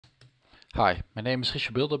Hi, my name is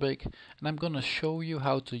Richard Bilderbeek and I'm going to show you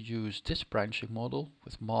how to use this branching model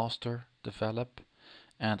with master, develop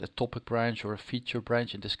and a topic branch or a feature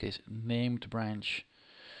branch, in this case named branch,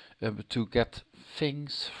 to get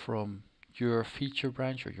things from your feature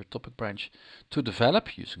branch or your topic branch to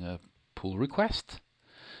develop using a pull request.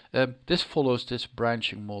 This follows this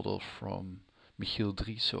branching model from Michiel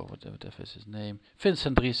Driessen, or whatever is his name,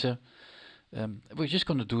 Vincent Driessen. We're just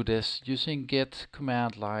going to do this using Git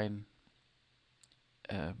command line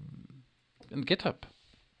in GitHub.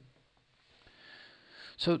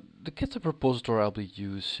 So the GitHub repository I'll be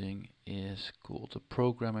using is called the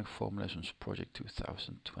Programming Formalisms Project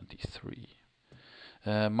 2023.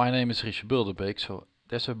 My name is Richard Bilderbeek, so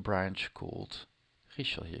there's a branch called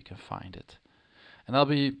Richel here, you can find it. And I'll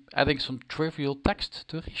be adding some trivial text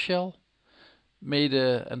to Richel,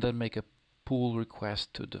 and then make a pull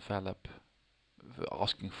request to develop,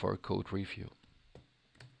 asking for a code review.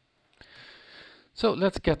 So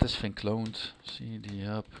let's get this thing cloned. Cd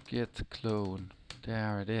up git clone.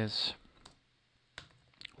 There it is.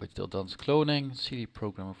 We're still done cloning. CD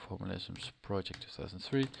Programming Formalisms Project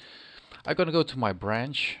 2003. I'm gonna go to my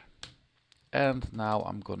branch, and now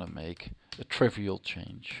I'm gonna make a trivial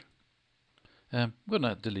change. I'm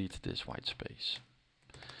gonna delete this white space.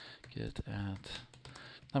 Git add.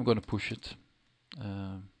 I'm gonna push it.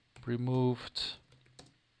 Removed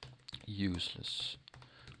useless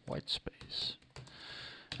white space.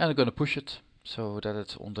 And I'm going to push it so that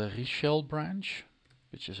it's on the Richel branch,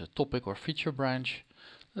 which is a topic or feature branch.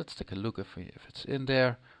 Let's take a look if it's in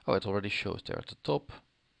there. Oh, it already shows there at the top.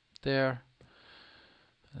 There.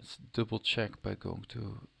 Let's double check by going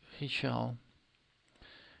to Richel.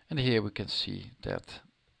 And here we can see that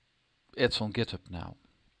it's on GitHub now.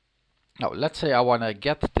 Now, let's say I want to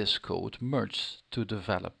get this code merged to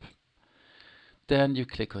develop. Then you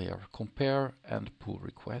click here, compare and pull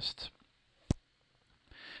request.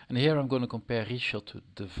 And here I'm going to compare Richel to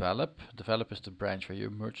develop. Develop is the branch where you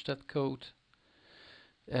merge that code.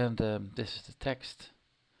 And this is the text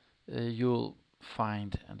you'll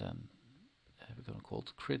find, and then we're going to call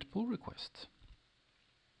it create pull request.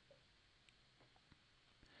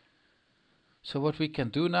 So what we can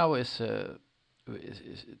do now is, so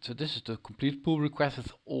this is the complete pull request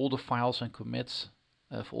with all the files and commits.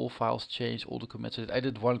 For all files changed, all the commits. I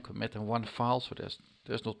did one commit and one file, so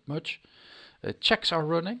there's not much. Checks are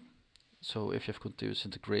running, so if you have continuous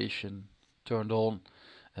integration turned on,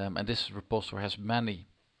 and this repository has many,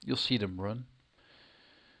 you'll see them run.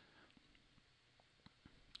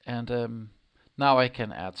 And now I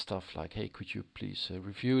can add stuff like, hey, could you please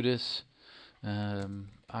review this?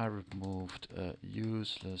 I removed a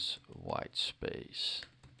useless white space.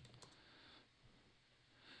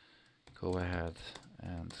 Go ahead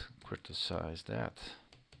and criticize that.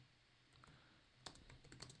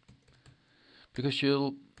 Because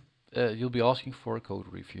you'll be asking for a code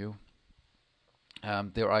review.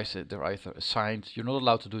 They're either assigned. You're not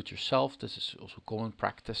allowed to do it yourself. This is also common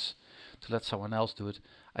practice to let someone else do it.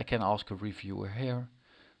 I can ask a reviewer here,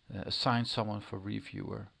 assign someone for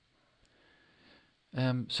reviewer.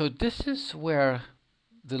 So this is where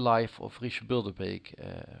the life of Richard Bilderbeek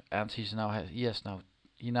ends. He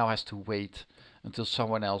now has to wait until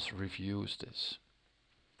someone else reviews this.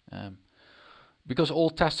 Because all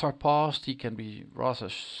tests are passed, he can be rather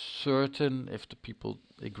certain, if the people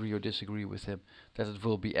agree or disagree with him, that it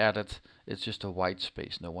will be added. It's just a white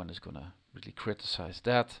space. No one is going to really criticize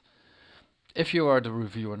that. If you are the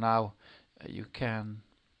reviewer now, you can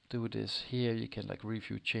do this here. You can like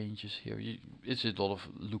review changes here. It's a lot of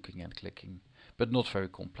looking and clicking, but not very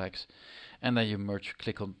complex. And then you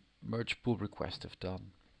click on merge pull request if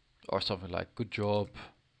done, or something like good job.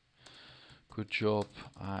 Good job,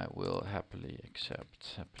 I will happily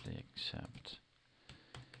accept.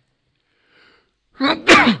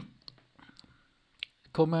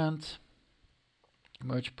 Comment,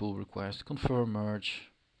 merge pull request, confirm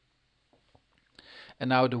merge. And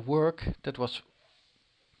now the work that was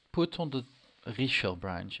put on the Richel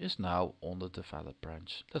branch is now on the develop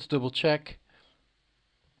branch. Let's double check.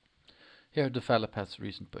 Here develop has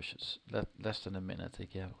recent pushes, less than a minute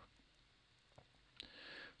ago.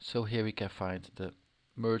 So here we can find the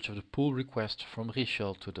merge of the pull request from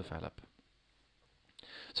Richel to develop.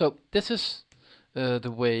 So this is the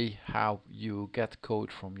way how you get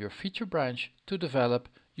code from your feature branch to develop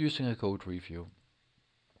using a code review.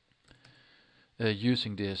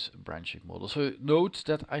 Using this branching model. So note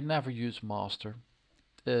that I never use master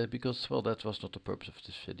because, well, that was not the purpose of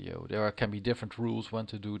this video. There can be different rules when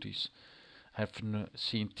to do these. I've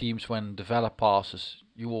seen teams when develop passes,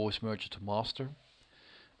 you always merge it to master.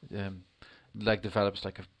 Like develops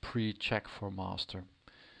like a pre-check for master.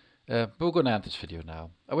 But we're going to end this video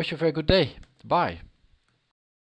now. I wish you a very good day. Bye.